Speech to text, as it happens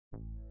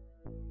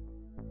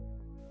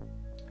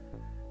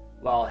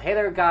Well, hey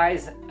there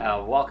guys,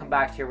 welcome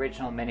back to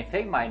Original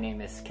Minifig. My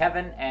name is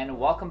Kevin and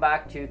welcome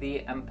back to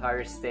the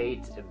Empire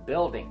State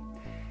Building.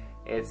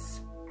 It's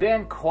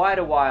been quite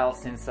a while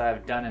since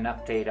I've done an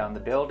update on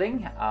the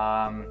building.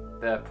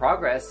 The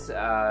progress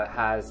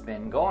has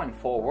been going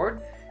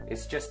forward.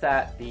 It's just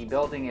that the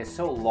building is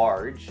so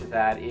large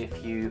that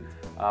if you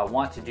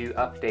want to do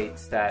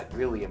updates that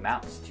really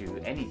amounts to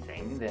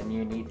anything, then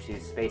you need to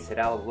space it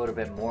out a little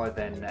bit more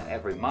than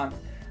every month.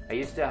 I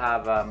used to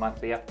have a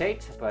monthly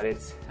update, but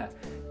it's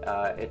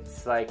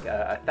like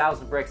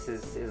 1,000 bricks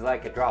is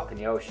like a drop in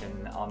the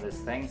ocean on this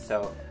thing.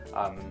 So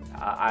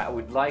I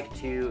would like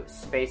to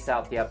space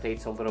out the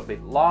updates a little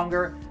bit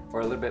longer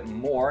or a little bit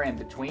more in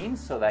between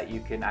so that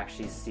you can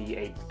actually see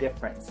a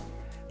difference.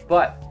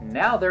 But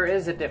now there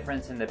is a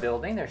difference in the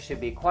building. There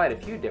should be quite a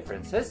few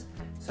differences.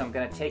 So I'm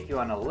going to take you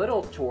on a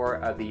little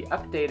tour of the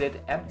updated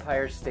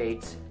Empire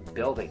State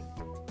Building.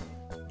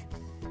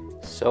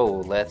 So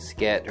let's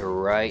get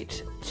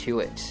right to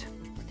it.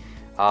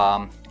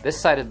 This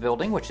side of the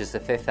building, which is the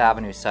 5th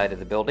Avenue side of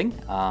the building,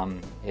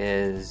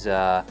 is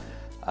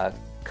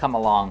come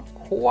along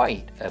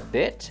quite a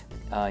bit.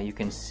 You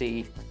can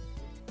see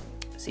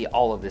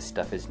all of this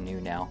stuff is new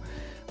now.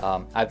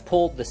 I've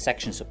pulled the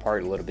sections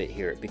apart a little bit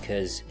here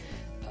because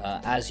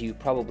as you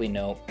probably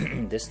know,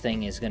 this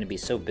thing is going to be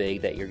so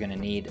big that you're going to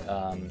need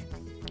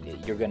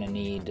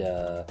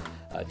to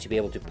be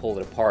able to pull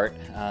it apart.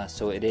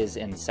 So it is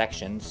in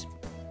sections.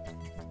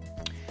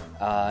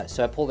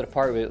 So I pulled it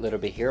apart a little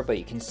bit here, but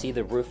you can see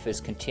the roof is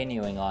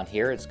continuing on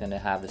here. It's going to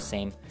have the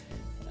same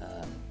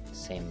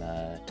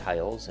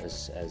tiles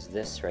as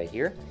this right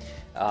here,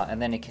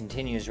 and then it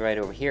continues right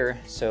over here.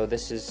 So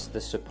this is the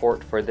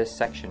support for this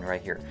section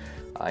right here.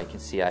 You can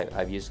see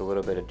I've used a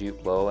little bit of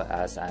Duplo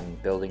as I'm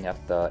building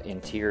up the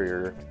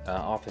interior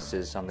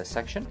offices on this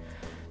section.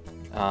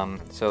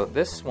 So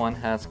this one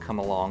has come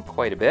along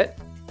quite a bit.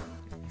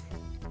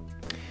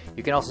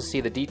 You can also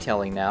see the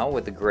detailing now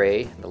with the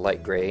gray, the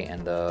light gray,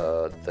 and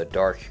the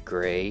dark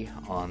gray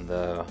on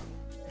the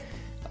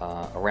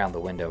around the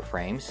window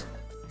frames.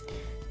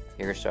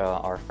 Here's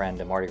our friend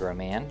Mardi Gras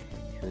Man,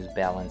 who's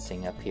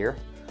balancing up here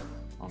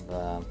on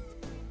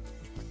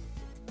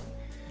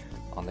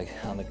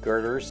the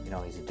girders. You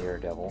know, he's a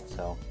daredevil.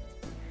 So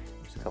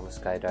there's a couple of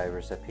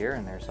skydivers up here,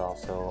 and there's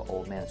also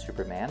Old Man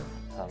Superman.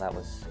 That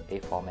was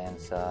AFOL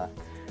Man's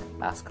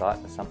mascot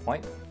at some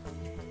point.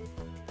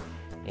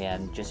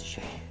 And just to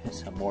show you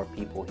some more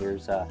people,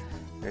 there's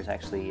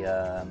actually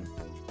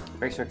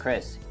Bricks for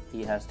Chris.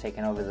 He has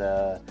taken over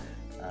the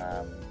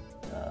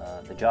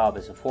job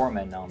as a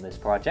foreman on this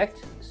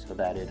project so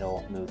that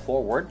it'll move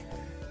forward,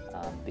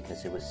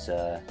 because it was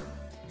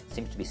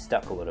seems to be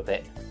stuck a little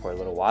bit for a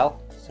little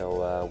while.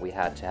 So we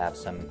had to have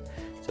some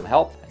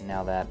help. And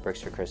now that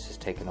Bricks for Chris has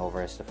taken over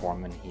as the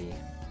foreman, he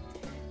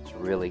to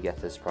really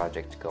get this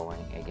project going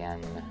again.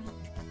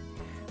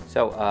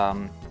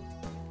 So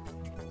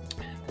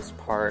this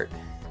part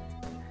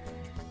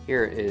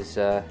here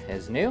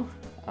is new.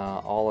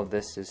 All of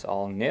this is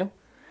all new,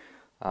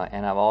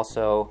 and I've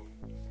also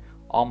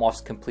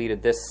almost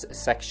completed this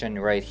section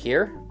right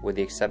here, with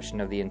the exception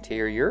of the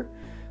interior.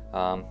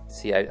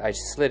 See, I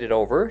slid it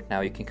over.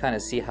 Now you can kind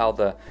of see how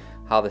the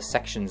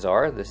sections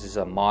are. This is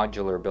a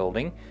modular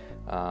building,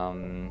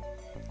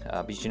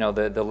 but you know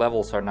the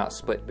levels are not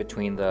split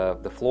between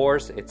the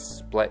floors.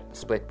 It's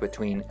split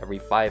between every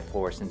 5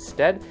 floors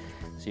instead.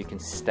 So you can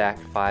stack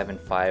 5 and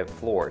 5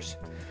 floors,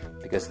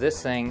 because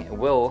this thing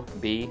will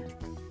be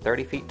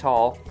 30 feet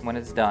tall when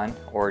it's done,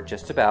 or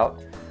just about.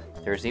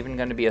 There's even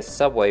going to be a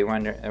subway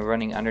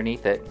running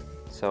underneath it.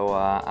 So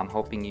I'm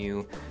hoping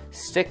you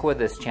stick with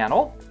this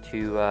channel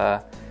to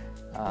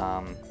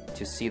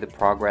see the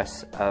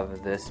progress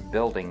of this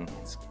building.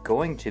 It's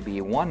going to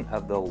be one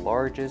of the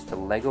largest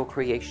Lego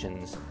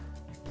creations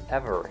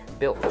ever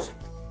built,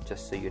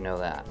 just so you know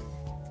that.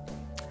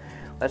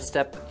 Let's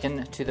step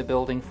into the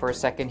building for a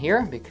second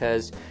here,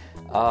 because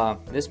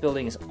this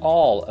building is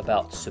all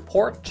about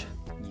support.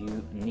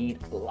 You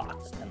need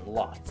lots and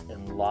lots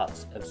and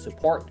lots of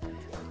support,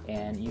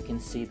 and you can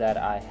see that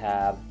I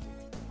have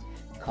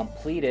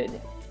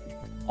completed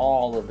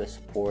all of the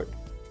support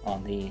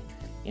on the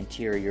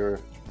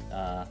interior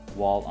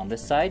wall on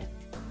this side.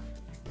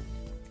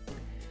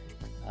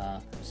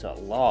 There's a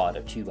lot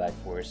of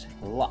 2x4s,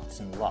 lots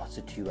and lots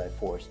of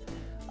 2x4s,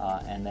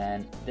 and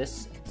then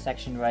this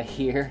section right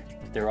here,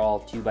 they're all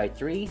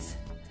 2x3s,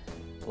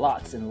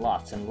 lots and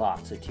lots and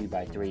lots of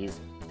 2x3s.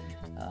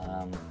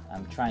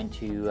 I'm trying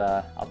to,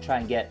 I'll try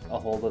and get a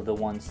hold of the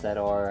ones that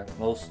are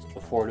most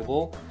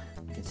affordable.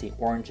 You can see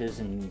oranges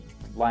and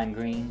lime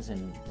greens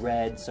and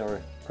reds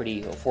are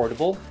pretty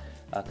affordable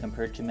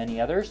compared to many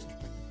others.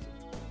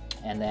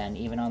 And then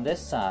even on this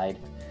side,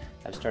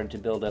 I've started to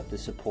build up the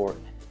support.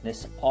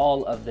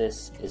 All of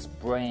this is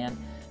brand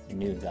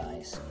new,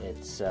 guys.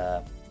 It's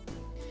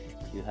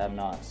you have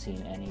not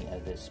seen any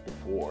of this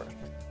before.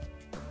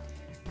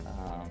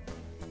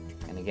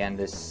 And again,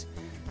 this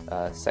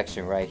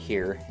section right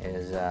here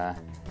is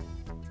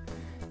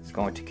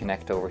going to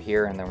connect over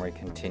here, and then we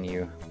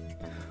continue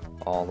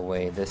all the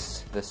way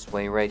this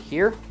way right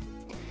here.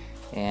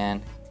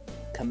 And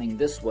coming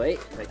this way,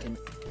 if I can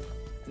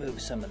move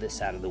some of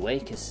this out of the way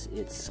because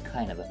it's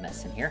kind of a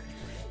mess in here.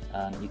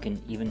 You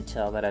can even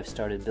tell that I've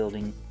started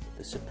building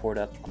the support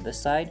up on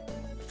this side.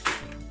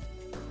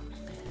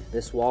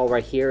 This wall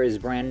right here is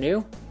brand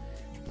new.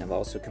 I've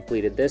also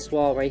completed this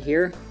wall right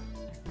here.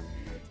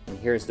 And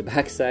here's the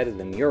back side of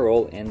the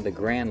mural in the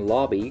grand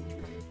lobby.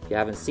 If you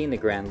haven't seen the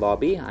grand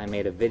lobby, I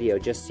made a video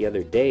just the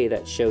other day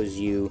that shows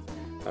you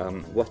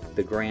what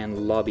the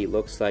grand lobby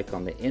looks like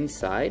on the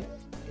inside.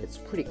 It's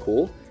pretty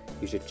cool.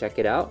 You should check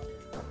it out.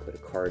 I'll put a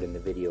card in the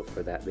video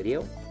for that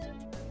video.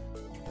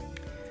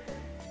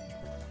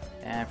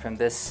 And from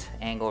this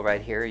angle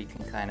right here, you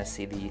can kind of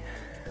see the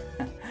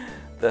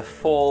the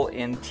full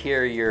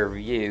interior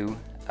view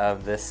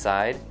of this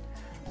side.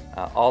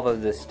 All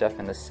of this stuff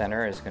in the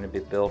center is going to be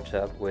built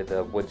up with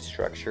a wood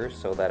structure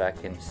so that I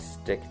can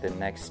stick the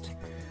next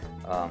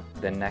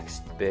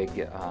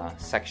big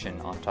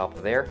section on top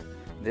of there.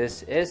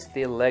 This is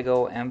the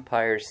Lego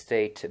Empire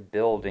State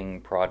Building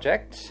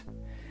project.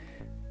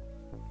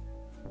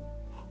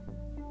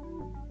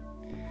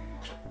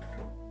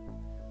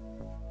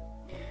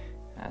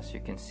 As you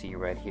can see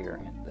right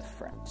here in the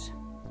front.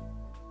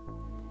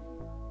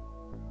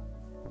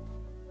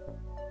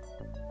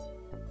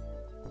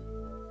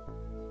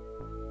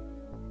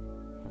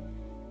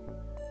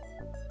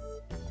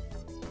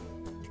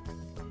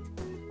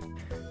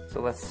 So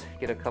let's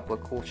get a couple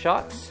of cool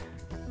shots.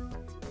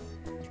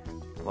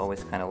 I've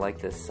always kind of liked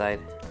this side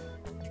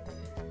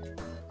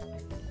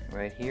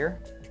right here.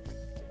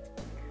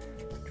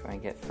 Try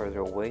and get further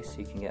away so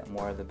you can get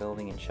more of the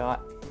building in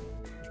shot.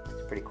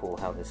 It's pretty cool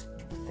how this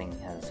thing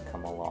has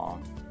come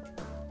along.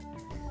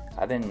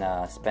 I've been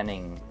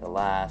spending the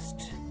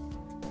last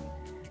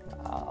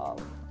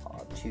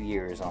 2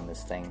 years on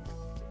this thing.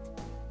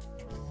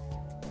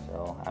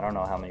 So I don't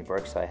know how many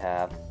bricks I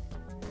have,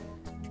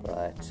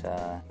 but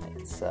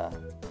it's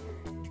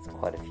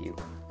quite a few.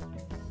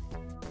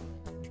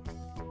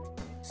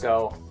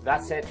 So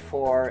that's it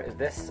for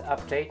this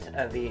update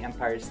of the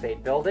Empire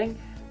State Building.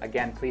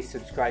 Again, please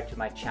subscribe to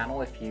my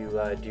channel if you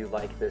do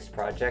like this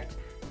project.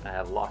 I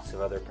have lots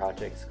of other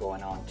projects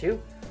going on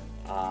too.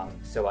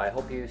 So I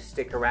hope you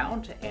stick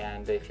around,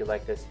 and if you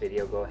like this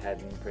video, go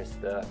ahead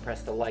and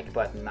press the like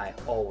button. I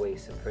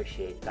always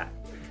appreciate that.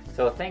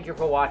 So thank you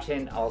for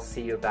watching. I'll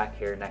see you back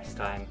here next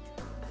time.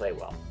 Play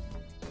well.